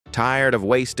Tired of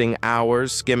wasting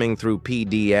hours skimming through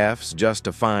PDFs just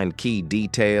to find key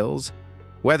details?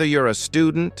 Whether you're a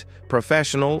student,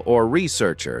 professional, or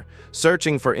researcher,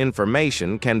 searching for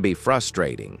information can be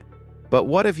frustrating. But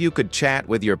what if you could chat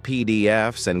with your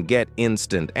PDFs and get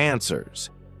instant answers?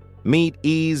 Meet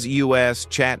EaseUS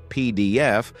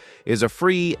ChatPDF is a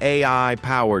free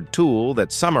AI-powered tool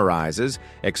that summarizes,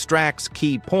 extracts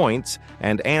key points,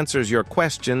 and answers your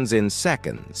questions in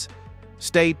seconds.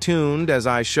 Stay tuned as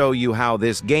I show you how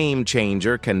this game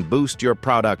changer can boost your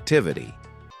productivity.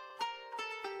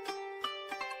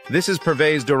 This is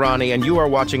Pervez Durrani, and you are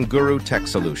watching Guru Tech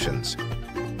Solutions.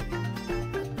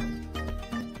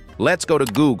 Let's go to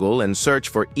Google and search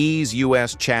for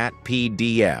EaseUS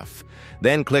ChatPDF.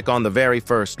 Then click on the very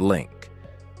first link.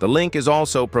 The link is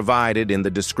also provided in the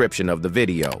description of the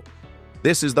video.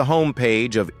 This is the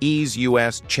homepage of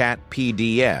EaseUS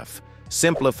ChatPDF.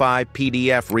 Simplify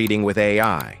PDF reading with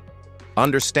AI.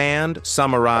 Understand,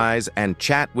 summarize, and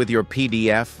chat with your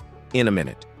PDF in a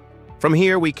minute. From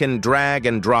here, we can drag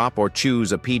and drop or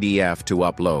choose a PDF to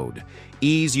upload.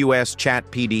 EaseUS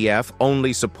ChatPDF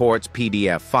only supports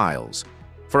PDF files.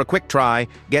 For a quick try,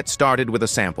 get started with a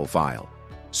sample file.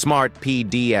 Smart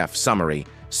PDF summary,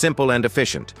 simple and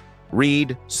efficient.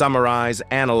 Read, summarize,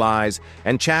 analyze,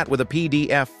 and chat with a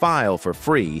PDF file for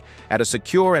free at a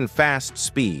secure and fast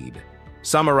speed.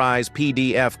 Summarize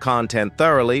PDF content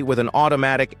thoroughly with an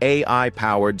automatic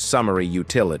AI-powered summary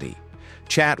utility.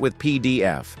 Chat with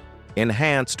PDF,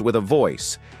 enhanced with a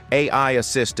voice, AI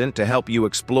assistant to help you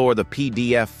explore the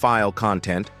PDF file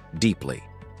content deeply.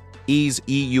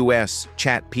 EaseUS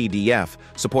ChatPDF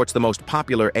supports the most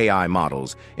popular AI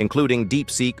models, including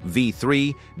DeepSeek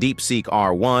V3, DeepSeek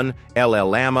R1,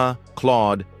 LLaMA,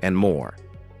 Claude, and more.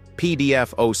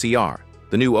 PDF OCR,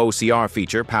 the new OCR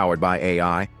feature powered by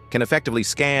AI, can effectively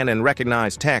scan and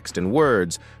recognize text and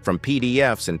words from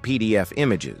PDFs and PDF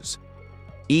images.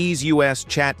 EaseUS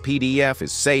ChatPDF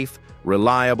is safe,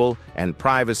 reliable, and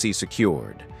privacy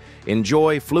secured.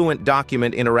 Enjoy fluent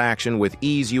document interaction with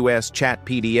EaseUS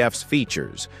ChatPDF's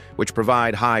features, which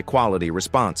provide high-quality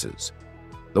responses.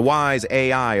 The wise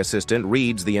AI assistant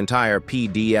reads the entire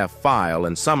PDF file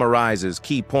and summarizes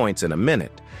key points in a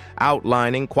minute,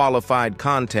 outlining qualified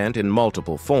content in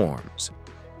multiple forms.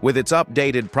 With its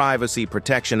updated privacy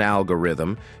protection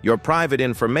algorithm, your private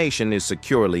information is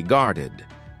securely guarded.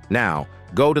 Now,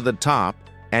 go to the top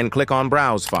and click on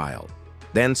Browse File.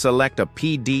 Then select a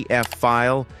PDF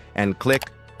file and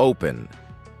click Open.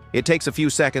 It takes a few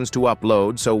seconds to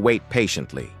upload, so wait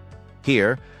patiently.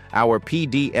 Here, our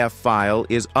PDF file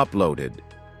is uploaded.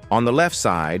 On the left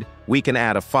side, we can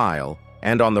add a file,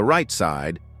 and on the right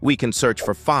side, we can search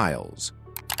for files.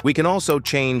 We can also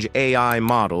change AI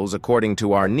models according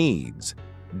to our needs.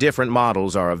 Different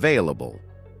models are available.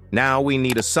 Now we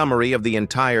need a summary of the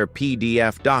entire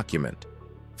PDF document.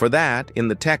 For that, in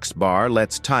the text bar,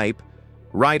 let's type,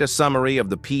 write a summary of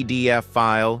the PDF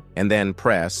file, and then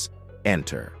press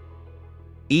Enter.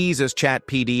 EaseUS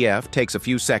ChatPDF takes a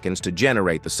few seconds to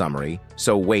generate the summary,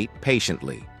 so wait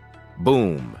patiently.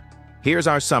 Boom! Here's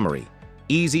our summary,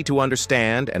 easy to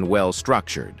understand and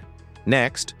well-structured.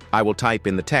 Next, I will type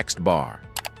in the text bar.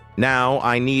 Now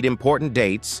I need important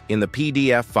dates in the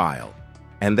PDF file,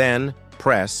 and then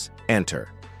press Enter.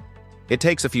 It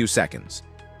takes a few seconds,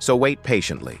 so wait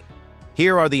patiently.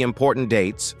 Here are the important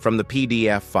dates from the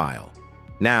PDF file.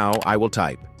 Now I will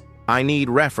type, I need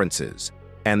references,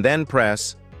 and then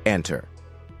press Enter.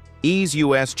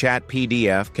 EaseUS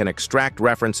ChatPDF can extract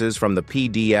references from the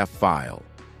PDF file.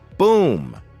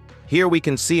 Boom! Here we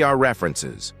can see our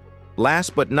references.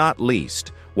 Last but not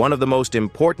least, one of the most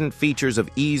important features of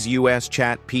EaseUS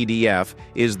ChatPDF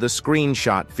is the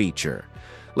screenshot feature.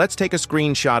 Let's take a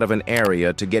screenshot of an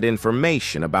area to get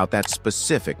information about that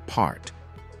specific part.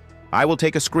 I will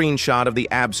take a screenshot of the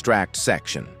abstract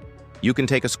section. You can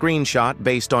take a screenshot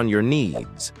based on your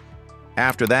needs.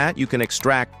 After that, you can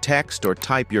extract text or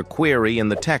type your query in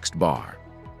the text bar.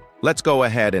 Let's go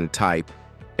ahead and type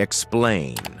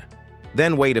explain.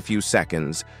 Then wait a few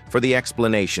seconds for the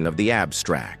explanation of the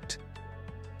abstract.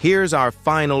 Here's our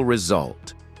final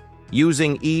result.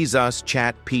 Using EaseUS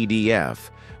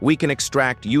ChatPDF, we can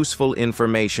extract useful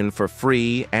information for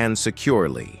free and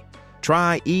securely.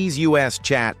 Try EaseUS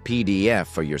ChatPDF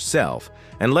for yourself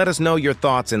and let us know your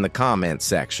thoughts in the comments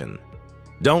section.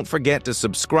 Don't forget to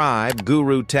subscribe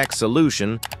Guru Tech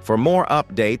Solution for more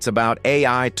updates about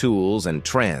AI tools and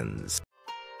trends.